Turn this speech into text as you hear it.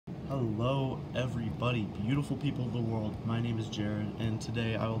Hello everybody, beautiful people of the world. My name is Jared and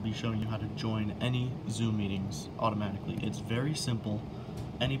today I will be showing you how to join any Zoom meetings automatically. It's very simple.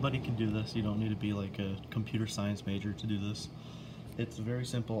 Anybody can do this. You don't need to be like a computer science major to do this. It's very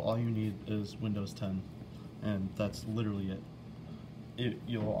simple. All you need is Windows 10 and that's literally it.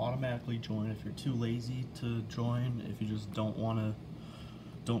 You'll automatically join if you're too lazy to join, if you just don't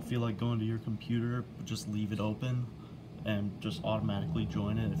feel like going to your computer, just leave it open and just automatically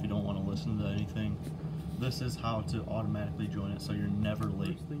join it if you don't want to listen to anything. This is how to automatically join it so you're never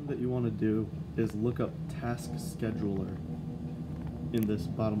late. First thing that you want to do is look up Task Scheduler in this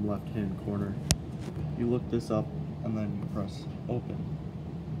bottom left hand corner. You look this up and then you press open.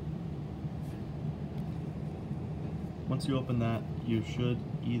 Once you open that, you should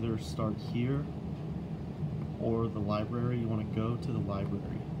either start here or the library. You want to go to the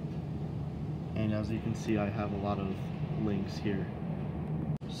library. And as you can see, I have a lot of links here.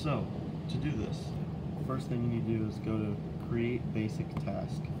 So, to do this, first thing you need to do is go to Create Basic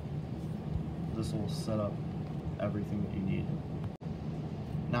Task. This will set up everything that you need.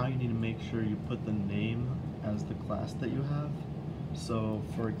 Now you need to make sure you put the name as the class that you have. So,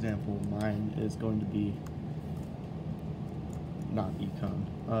 for example, mine is going to be not econ.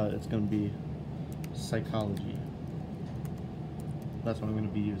 It's going to be psychology. That's what I'm going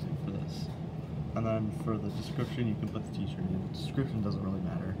to be using for this. And then for the description, you can put the teacher name. The description doesn't really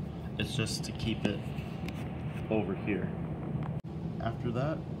matter. It's just to keep it over here. After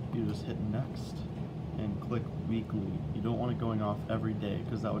that, you just hit next and click weekly. You don't want it going off every day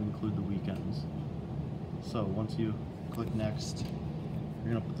because that would include the weekends. So once you click next,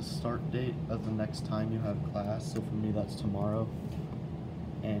 you're gonna put the start date as the next time you have class. So for me, that's tomorrow.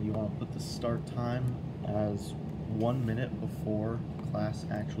 And you want to put the start time as 1 minute before class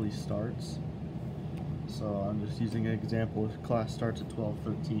actually starts. So I'm just using an example. If class starts at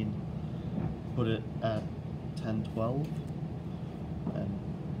 12:13, put it at 10:12 and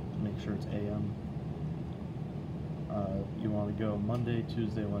make sure it's AM. You want to go Monday,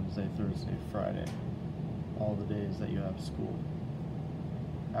 Tuesday, Wednesday, Thursday, Friday, all the days that you have school.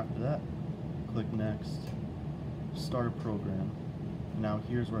 After that, click next, start a program. Now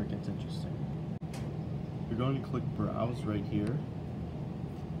here's where it gets interesting. You're going to click browse right here,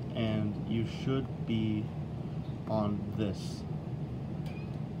 and you should be on this.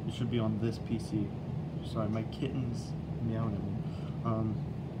 You should be on this PC. Sorry, my kitten's meowing at me.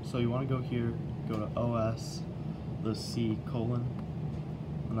 So you want to go here, go to OS, the C:,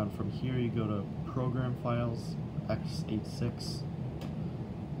 and then from here you go to Program Files, x86.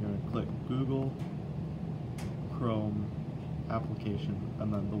 You're going to click Google, Chrome, Application,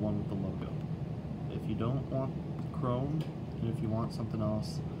 and then the one with the logo. If you don't want Chrome, and if you want something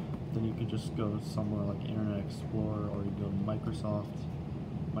else, then you can just go somewhere like Internet Explorer, or you go to Microsoft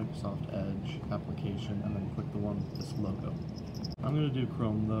Edge application, and then click the one with this logo. I'm going to do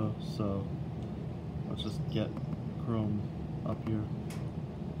Chrome though, so let's just get Chrome up here.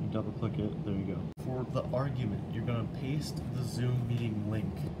 You double click it, there you go. For the argument, you're going to paste the Zoom meeting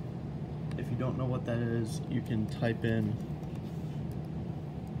link. If you don't know what that is, you can type in,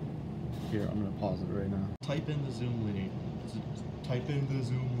 here, I'm going to pause it right now. Type in the Zoom link.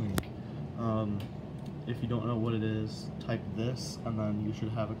 If you don't know what it is, type this, and then you should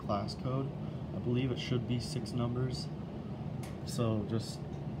have a class code. I believe it should be 6 numbers. So just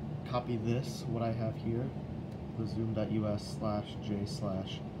copy this, what I have here, the zoom.us/j/,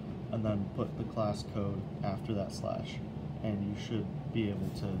 and then put the class code after that slash, and you should be able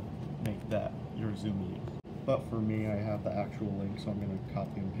to make that your Zoom meeting. But for me, I have the actual link, so I'm going to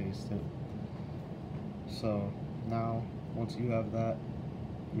copy and paste it. So now, once you have that,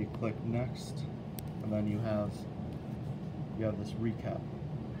 you click next, and then you have this recap.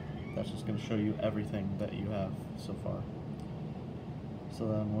 That's just going to show you everything that you have so far. So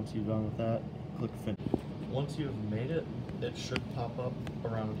then once you're done with that, click finish. Once you've made it, it should pop up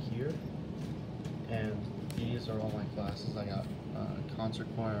around here, and these are all my classes. I got concert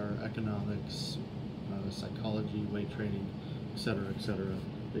choir, economics, psychology, weight training, etc., etc.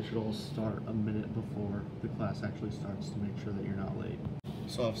 They should all start a minute before the class actually starts to make sure that you're not late.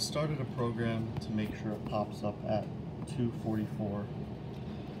 So I've started a program to make sure it pops up at 2:44.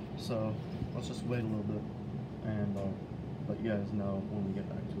 So let's just wait a little bit and let you guys know when we get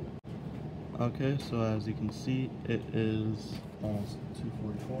back to it. Okay, so as you can see, it is almost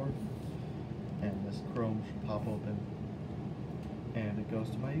 2:44, and this Chrome should pop open, and it goes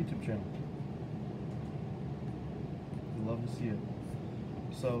to my YouTube channel. I'd love to see it.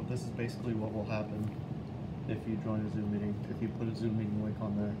 So this is basically what will happen if you join a Zoom meeting. If you put a Zoom meeting link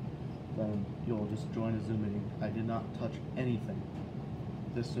on there, then you'll just join a Zoom meeting. I did not touch anything.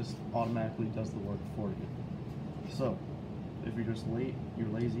 This just automatically does the work for you. So, if you're just late, you're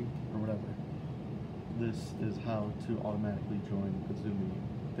lazy, or whatever, this is how to automatically join the Zoom meeting.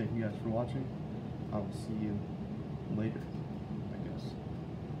 Thank you guys for watching. I will see you later, I guess.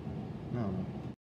 No.